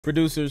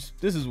Producers,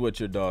 this is what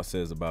your DAW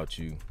says about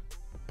you.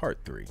 Part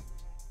 3.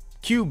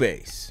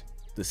 Cubase,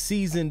 the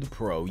seasoned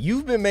pro.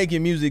 You've been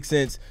making music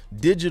since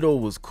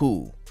digital was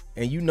cool,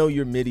 and you know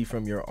your MIDI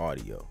from your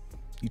audio.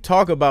 You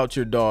talk about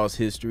your DAW's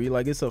history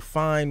like it's a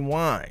fine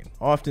wine,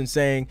 often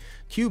saying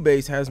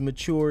Cubase has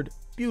matured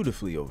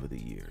beautifully over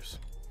the years.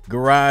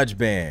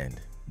 GarageBand,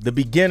 the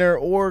beginner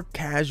or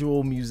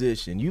casual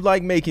musician. You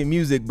like making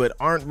music but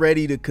aren't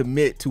ready to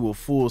commit to a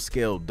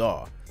full-scale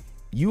DAW.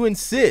 You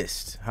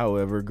insist,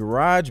 however,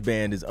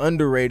 GarageBand is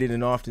underrated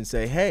and often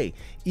say, hey,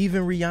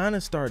 even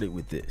Rihanna started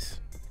with this.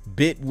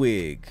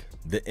 Bitwig,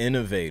 the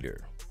innovator.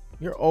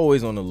 You're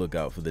always on the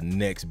lookout for the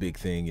next big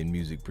thing in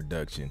music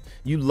production.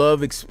 You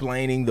love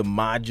explaining the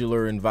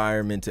modular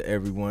environment to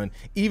everyone,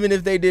 even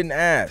if they didn't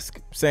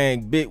ask,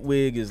 saying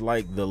Bitwig is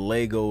like the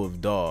Lego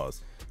of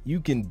DAWs.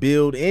 You can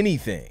build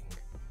anything.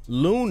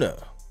 Luna,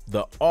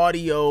 the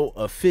audio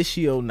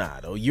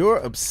aficionado. You're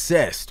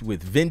obsessed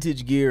with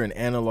vintage gear and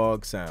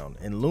analog sound,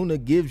 and Luna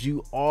gives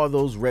you all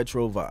those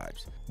retro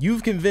vibes.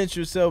 You've convinced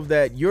yourself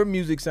that your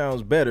music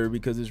sounds better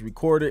because it's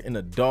recorded in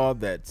a DAW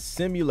that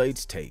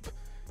simulates tape.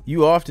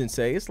 You often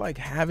say it's like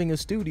having a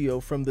studio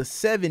from the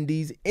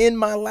 70s in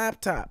my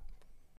laptop.